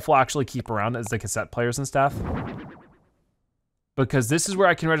of this stuff we'll actually keep around as the cassette players and stuff, because this is where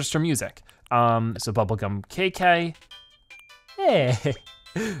I can register music. So bubblegum KK. Hey.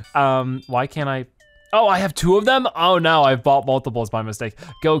 Why can't I? Oh, I have 2 of them? Oh no, I've bought multiples by mistake.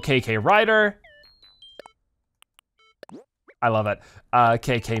 Go KK Rider. I love it.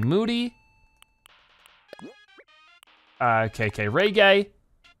 KK Moody. KK Reggae.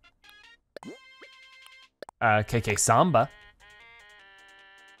 KK Samba.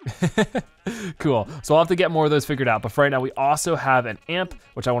 Cool, so I'll have to get more of those figured out, but for right now we also have an amp,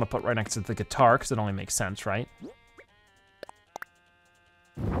 which I wanna put right next to the guitar, because it only makes sense, right?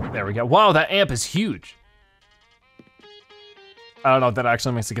 There we go. Wow, that amp is huge. I don't know if that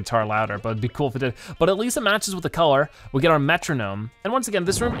actually makes the guitar louder, but it'd be cool if it did. But at least it matches with the color. We get our metronome. And once again,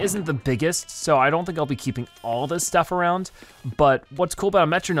 this room isn't the biggest, so I don't think I'll be keeping all this stuff around. But what's cool about a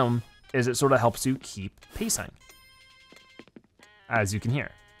metronome is it sort of helps you keep pacing, as you can hear.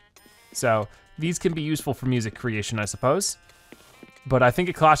 So these can be useful for music creation, I suppose. But I think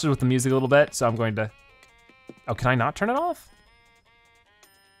it clashes with the music a little bit, so I'm going to, oh, can I not turn it off?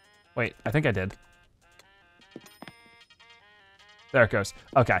 Wait, I think I did. There it goes,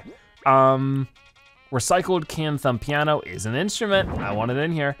 okay. Recycled can thumb piano is an instrument. I want it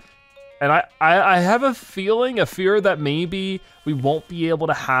in here. And I have a fear that maybe we won't be able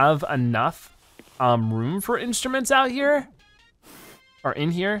to have enough room for instruments out here, or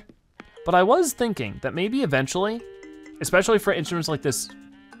in here. But I was thinking that maybe eventually, especially for instruments like this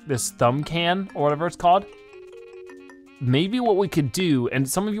thumb can, or whatever it's called, maybe what we could do, and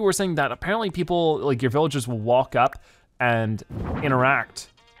some of you were saying that apparently people, like your villagers will walk up and interact,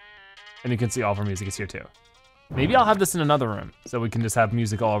 and you can see all of our music is here too. Maybe I'll have this in another room so we can just have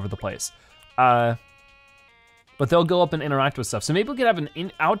music all over the place. But they'll go up and interact with stuff. So maybe we could have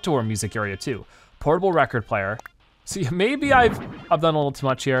an outdoor music area too. Portable record player. See, maybe I've done a little too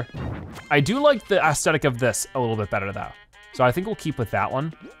much here. I do like the aesthetic of this a little bit better though. So I think we'll keep with that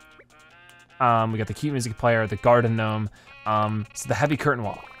one. We got the cute music player, the garden gnome, so the heavy curtain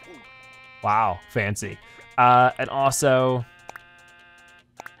wall. Wow, fancy. And also,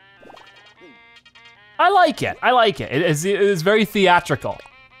 I like it. It is very theatrical.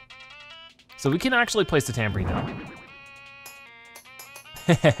 So we can actually place the tambourine now.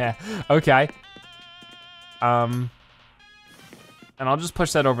 Okay. And I'll just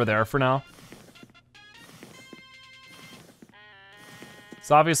push that over there for now.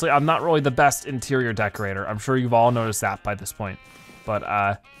 So obviously I'm not really the best interior decorator. I'm sure you've all noticed that by this point. But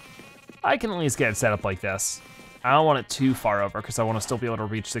I can at least get it set up like this. I don't want it too far over because I want to still be able to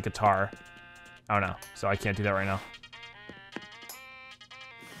reach the guitar. Oh no, so I can't do that right now.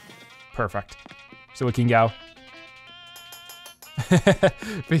 Perfect. So we can go.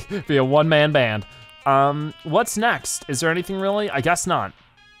 be a one-man band. What's next? Is there anything really? I guess not.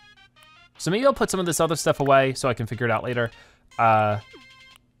 So maybe I'll put some of this other stuff away so I can figure it out later. At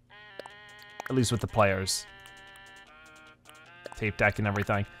least with the players. Tape deck and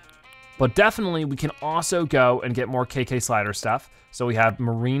everything. But definitely we can also go and get more KK Slider stuff. So we have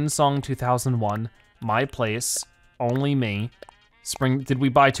Marine Song 2001, My Place, Only Me. Spring, did we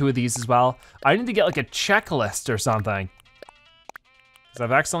buy 2 of these as well? I need to get like a checklist or something. Because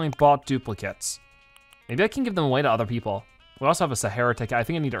I've accidentally bought duplicates. Maybe I can give them away to other people. We also have a Sahara ticket. I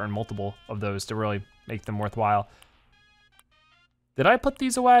think I need to earn multiple of those to really make them worthwhile. Did I put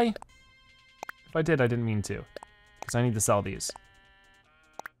these away? If I did, I didn't mean to, because I need to sell these.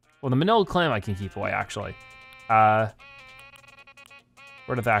 Well, the Manila Clam I can keep away, actually. Where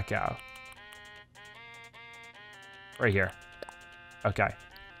did that go? Right here. Okay,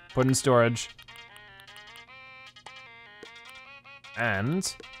 put in storage.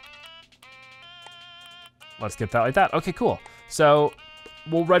 And let's get that like that. Okay, cool. So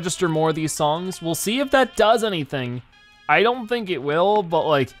we'll register more of these songs. We'll see if that does anything. I don't think it will, but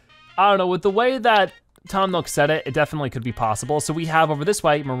like, I don't know, with the way that Tom Nook said it, it definitely could be possible. So we have over this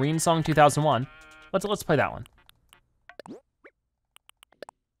way, Marine Song 2001. Let's play that one. We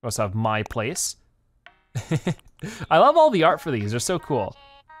also have My Place. I love all the art for these, they're so cool.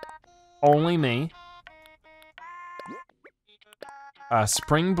 Only Me.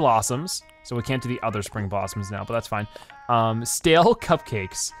 Spring Blossoms. So we can't do the other Spring Blossoms now, but that's fine. Stale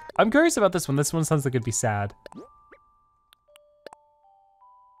Cupcakes. I'm curious about this one. This one sounds like it'd be sad.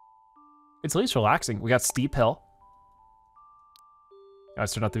 It's at least relaxing. We got steep hill.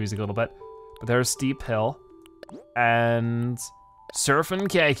 Let's turn up the music a little bit. But there's steep hill. And surfing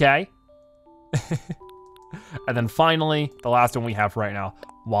KK. And then finally, the last one we have right now,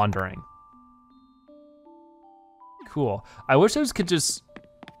 wandering. Cool. I wish those could just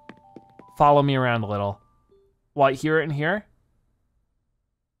follow me around a little. What, here and here?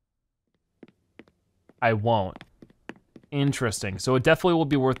 I won't. Interesting. So it definitely will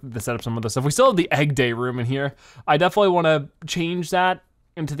be worth it to set up some of the stuff. We still have the egg day room in here. I definitely want to change that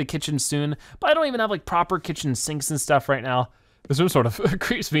into the kitchen soon, but I don't even have like proper kitchen sinks and stuff right now. This room sort of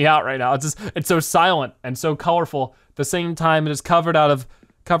creeps me out right now. It's so silent and so colorful. At the same time, it is covered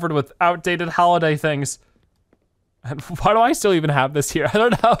with outdated holiday things. And why do I still even have this here? I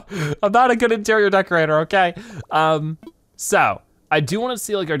don't know. I'm not a good interior decorator, okay? So I do want to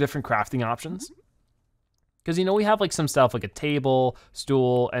see like our different crafting options. Because you know, we have like some stuff like a table,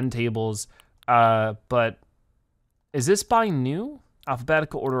 stool, end tables, but is this by new?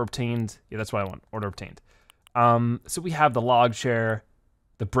 Alphabetical order obtained. Yeah, that's what I want, order obtained. So we have the log chair,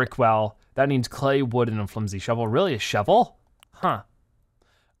 the brick well. That needs clay, wood, and a flimsy shovel. Really, a shovel? Huh.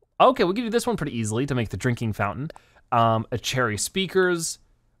 Okay, we can do this one pretty easily to make the drinking fountain. A cherry speakers,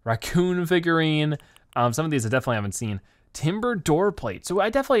 raccoon figurine. Some of these I definitely haven't seen. Timber door plate. So I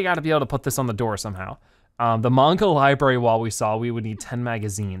definitely gotta be able to put this on the door somehow. The manga library wall we saw, we would need 10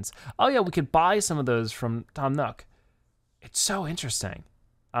 magazines. Oh yeah, we could buy some of those from Tom Nook. It's so interesting.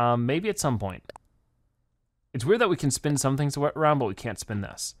 Maybe at some point. It's weird that we can spin some things around, but we can't spin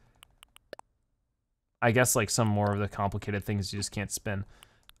this. I guess like some more of the complicated things you just can't spin.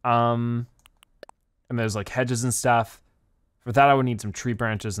 And there's like hedges and stuff. For that, I would need some tree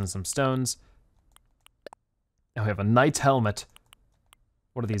branches and some stones. And we have a knight's helmet.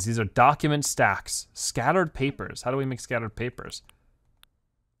 What are these? These are document stacks. Scattered papers. How do we make scattered papers?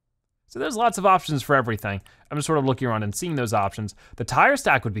 So there's lots of options for everything. I'm just sort of looking around and seeing those options. The tire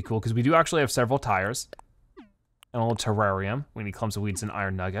stack would be cool because we do actually have several tires. And a little terrarium. We need clumps of weeds and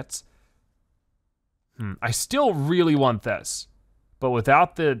iron nuggets. I still really want this, but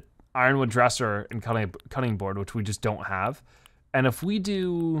without the ironwood dresser and cutting board, which we just don't have. And if we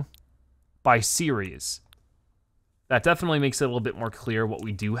do by series, that definitely makes it a little bit more clear what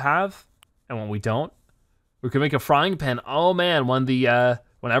we do have and what we don't. We could make a frying pan. Oh man, when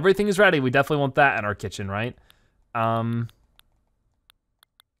everything is ready, we definitely want that in our kitchen, right?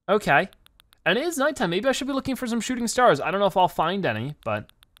 Okay. And it is nighttime. Maybe I should be looking for some shooting stars. I don't know if I'll find any,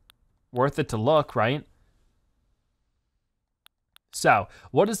 but worth it to look, right? So,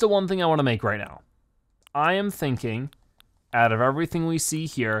 what is the one thing I want to make right now? I am thinking, out of everything we see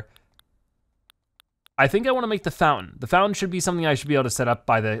here, I think I want to make the fountain. The fountain should be something I should be able to set up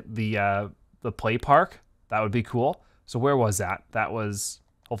by the play park. That would be cool. So where was that? That was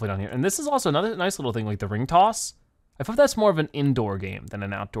hopefully down here. And this is also another nice little thing, like the ring toss. I thought that's more of an indoor game than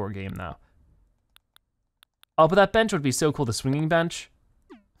an outdoor game now. Oh, but that bench would be so cool, the swinging bench.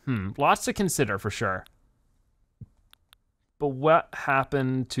 Lots to consider for sure. But what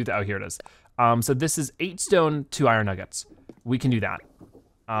happened to the, oh, here it is. So this is 8 stone, 2 iron nuggets. We can do that.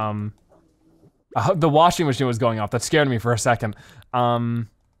 The washing machine was going off. That scared me for a second. So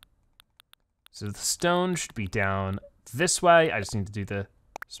the stone should be down this way. I just need to do the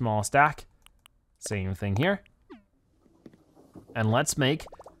small stack. Same thing here. And let's make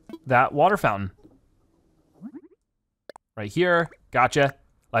that water fountain. Right here, gotcha.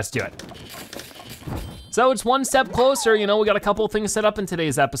 Let's do it. So it's one step closer, you know, we got a couple of things set up in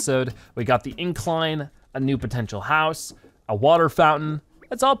today's episode. We got the incline, a new potential house, a water fountain.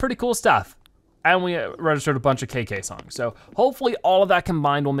 That's all pretty cool stuff. And we registered a bunch of KK songs. So hopefully all of that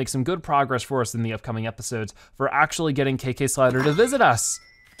combined will make some good progress for us in the upcoming episodes for actually getting KK Slider to visit us.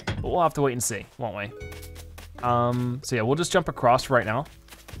 But we'll have to wait and see, won't we? So yeah, we'll just jump across right now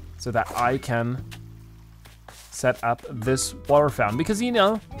so that I can set up this water fountain because, you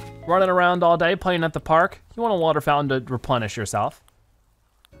know, running around all day playing at the park, you want a water fountain to replenish yourself.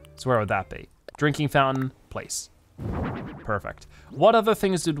 So where would that be? Drinking fountain, place. Perfect. What other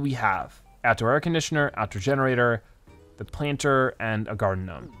things did we have? Outdoor air conditioner, outdoor generator, the planter, and a garden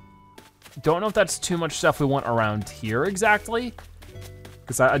gnome. Don't know if that's too much stuff we want around here exactly,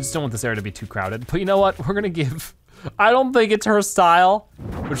 because I just don't want this area to be too crowded. But you know what? We're gonna give, I don't think it's her style,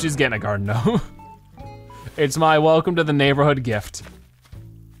 but she's getting a garden gnome. It's my welcome to the neighborhood gift.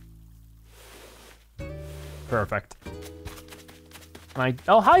 Perfect.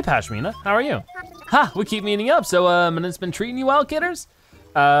 Oh, hi, Pashmina. How are you? Ha, we keep meeting up. So, and it's been treating you well, kidders?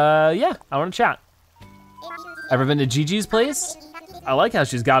 Yeah, I wanna chat. Ever been to Gigi's place? I like how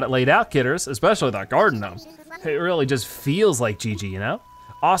she's got it laid out, kidders, especially that garden gnome. It really just feels like Gigi, you know?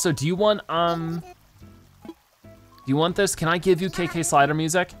 Also, do you want this? Can I give you KK Slider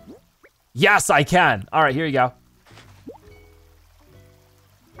music? Yes, I can. All right, here you go.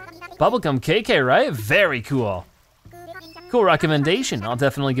 Bubblegum KK, right? Very cool. Cool recommendation. I'll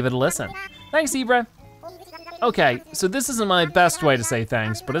definitely give it a listen. Thanks, Ibra. Okay, so this isn't my best way to say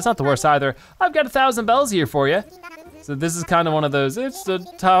thanks, but it's not the worst either. I've got 1,000 bells here for you. So this is kind of one of those, it's the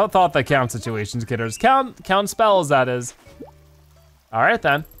thought that counts situations, kidders. Count spells, that is. All right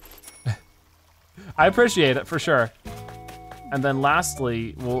then. I appreciate it, for sure. And then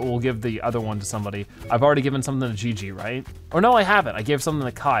lastly, we'll give the other one to somebody. I've already given something to Gigi, right? Or no, I haven't. I gave something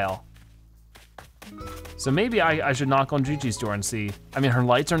to Kyle. So maybe I should knock on Gigi's door and see. I mean, her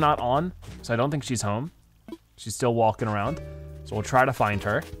lights are not on, so I don't think she's home. She's still walking around. So we'll try to find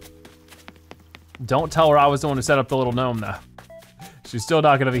her. Don't tell her I was the one who set up the little gnome though. She's still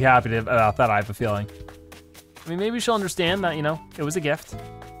not gonna be happy about that, I have a feeling. I mean, maybe she'll understand that, you know, it was a gift.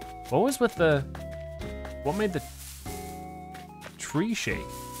 What was with what made the tree shake?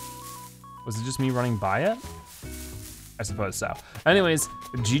 Was it just me running by it? I suppose so. Anyways,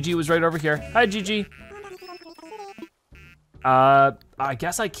 Gigi was right over here. Hi, Gigi. I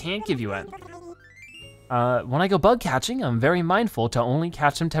guess I can't give you it. When I go bug catching, I'm very mindful to only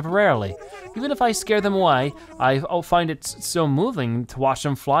catch them temporarily. Even if I scare them away, I'll find it so moving to watch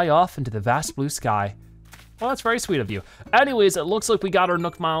them fly off into the vast blue sky. Well, that's very sweet of you. Anyways, it looks like we got our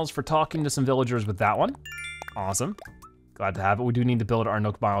Nook Miles for talking to some villagers with that one. Awesome. Glad to have it. We do need to build our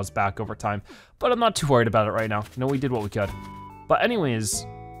Nook Miles back over time, but I'm not too worried about it right now. No, we did what we could. But anyways,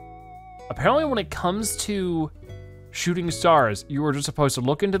 apparently when it comes to shooting stars, you were just supposed to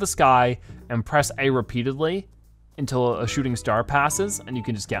look into the sky and press A repeatedly until a shooting star passes and you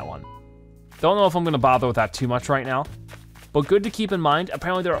can just get one. Don't know if I'm gonna bother with that too much right now, but good to keep in mind.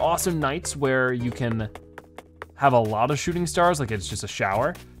 Apparently there are also nights where you can have a lot of shooting stars, like it's just a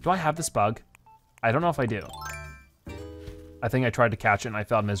shower. Do I have this bug? I don't know if I do. I think I tried to catch it and I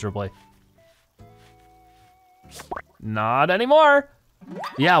failed miserably. Not anymore.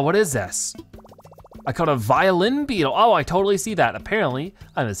 Yeah, what is this? I caught a violin beetle. Oh, I totally see that. Apparently,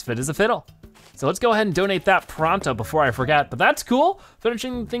 I'm as fit as a fiddle. So let's go ahead and donate that pronto before I forget, but that's cool.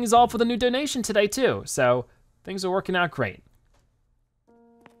 Finishing things off with a new donation today too, so things are working out great.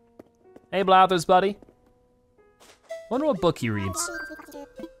 Hey, Blathers, buddy. Wonder what book he reads.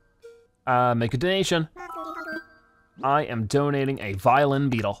 Make a donation. I am donating a violin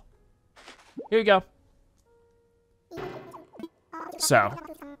beetle. Here you go. So,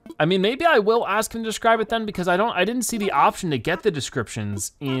 I mean, maybe I will ask him to describe it then, because I didn't see the option to get the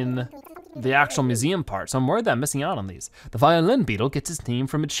descriptions in the actual museum part, so I'm worried that I'm missing out on these. The violin beetle gets its name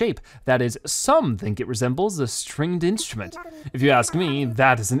from its shape. That is, some think it resembles a stringed instrument. If you ask me,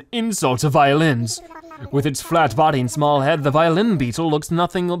 that is an insult to violins. With its flat body and small head, the violin beetle looks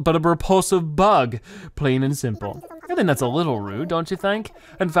nothing but a repulsive bug, plain and simple. I think that's a little rude, don't you think?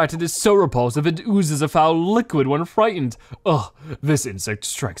 In fact, it is so repulsive it oozes a foul liquid when frightened. Ugh, this insect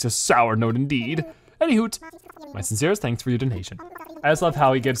strikes a sour note indeed. Anywho, my sincerest thanks for your donation. I just love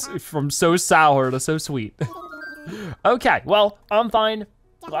how he gets from so sour to so sweet. Okay, well, I'm fine.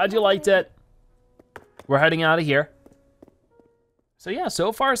 Glad you liked it. We're heading out of here. So yeah,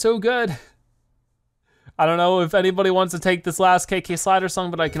 so far so good. I don't know if anybody wants to take this last KK Slider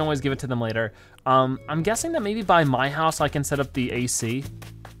song, but I can always give it to them later. I'm guessing that maybe by my house I can set up the AC.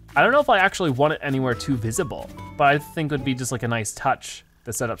 I don't know if I actually want it anywhere too visible, but I think it would be just like a nice touch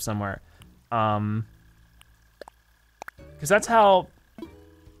to set up somewhere. Because that's how,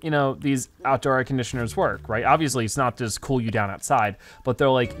 you know, these outdoor air conditioners work, right? Obviously it's not just cool you down outside, but they're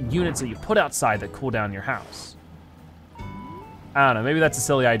like units that you put outside that cool down your house. I don't know, maybe that's a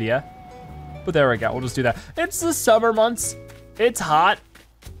silly idea. But there we go, we'll just do that. It's the summer months, it's hot.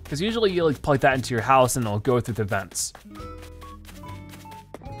 Because usually you like plug that into your house and it'll go through the vents.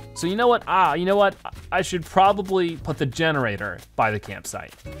 So you know what, I should probably put the generator by the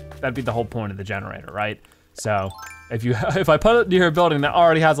campsite. That'd be the whole point of the generator, right? So if I put it near a building that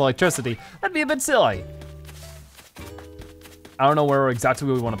already has electricity, that'd be a bit silly. I don't know where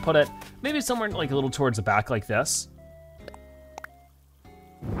exactly we want to put it. Maybe somewhere like a little towards the back like this.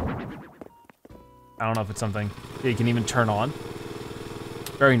 I don't know if it's something that you can even turn on.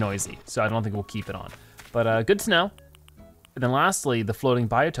 Very noisy, so I don't think we'll keep it on. But good to know. And then lastly, the floating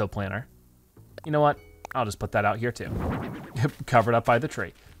biotope planter. You know what? I'll just put that out here too. Covered up by the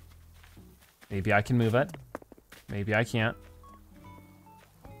tree. Maybe I can move it. Maybe I can't.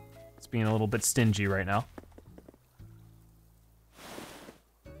 It's being a little bit stingy right now.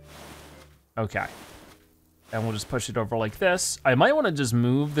 Okay. And we'll just push it over like this. I might want to just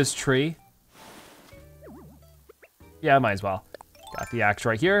move this tree. Yeah, I might as well. Got the axe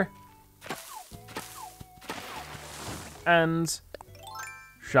right here. And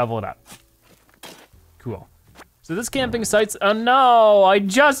shovel it up. Cool. So this camping site's, oh no, I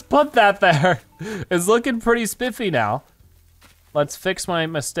just put that there. It's looking pretty spiffy now. Let's fix my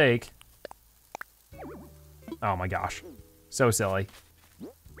mistake. Oh my gosh, so silly.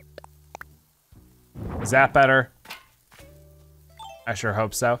 Is that better? I sure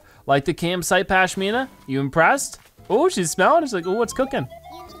hope so. Like the campsite, Pashmina? You impressed? Oh, she's smelling, she's like, oh, what's cooking?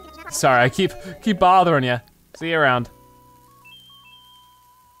 Sorry, I keep bothering you. See you around.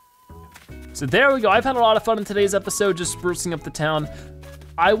 So there we go, I've had a lot of fun in today's episode just sprucing up the town.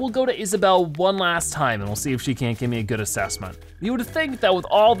 I will go to Isabelle one last time and we'll see if she can't give me a good assessment. You would think that with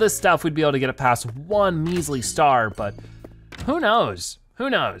all this stuff, we'd be able to get it past one measly star, but who knows? Who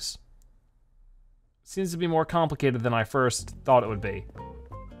knows? Seems to be more complicated than I first thought it would be.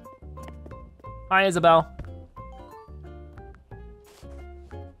 Hi, Isabelle.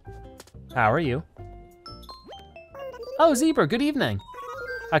 How are you? Oh, Zebra, good evening.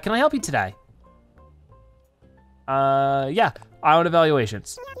 How can I help you today? Yeah, island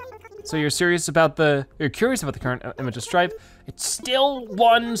evaluations. So you're curious about the current image of Stripe. It's still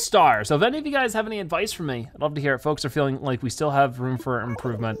 1 star. So if any of you guys have any advice for me, I'd love to hear it. Folks are feeling like we still have room for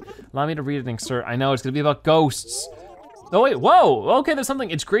improvement. Allow me to read an excerpt. I know it's gonna be about ghosts. Oh wait, whoa, okay, there's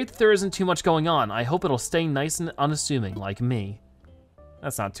something. It's great that there isn't too much going on. I hope it'll stay nice and unassuming like me.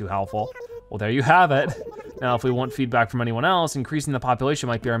 That's not too helpful. Well, there you have it. Now, if we want feedback from anyone else, increasing the population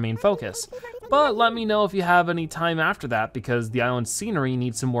might be our main focus. But let me know if you have any time after that because the island's scenery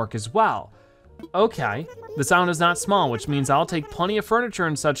needs some work as well. Okay, this island is not small, which means I'll take plenty of furniture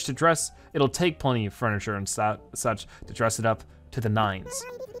and such to dress, it'll take plenty of furniture and such to dress it up to the nines.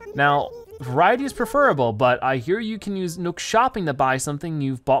 Now, variety is preferable, but I hear you can use Nook Shopping to buy something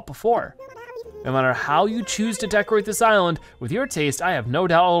you've bought before. No matter how you choose to decorate this island, with your taste, I have no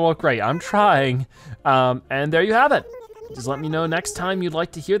doubt it'll look great. I'm trying. And there you have it. Just let me know next time you'd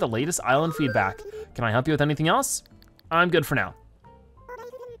like to hear the latest island feedback. Can I help you with anything else? I'm good for now.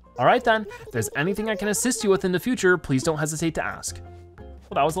 All right then, if there's anything I can assist you with in the future, please don't hesitate to ask.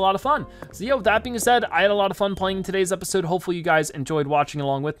 Well, that was a lot of fun. So yeah, with that being said, I had a lot of fun playing today's episode. Hopefully you guys enjoyed watching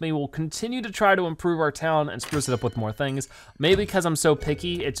along with me. We'll continue to try to improve our town and spruce it up with more things. Maybe because I'm so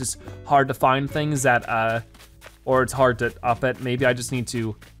picky, it's just hard to find things that, or it's hard to up it. Maybe I just need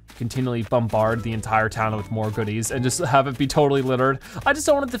to continually bombard the entire town with more goodies and just have it be totally littered. I just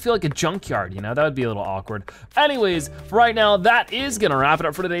don't want it to feel like a junkyard, you know? That would be a little awkward. Anyways, for right now, that is gonna wrap it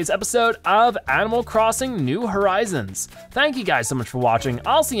up for today's episode of Animal Crossing New Horizons. Thank you guys so much for watching.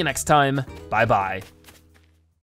 I'll see you next time. Bye-bye.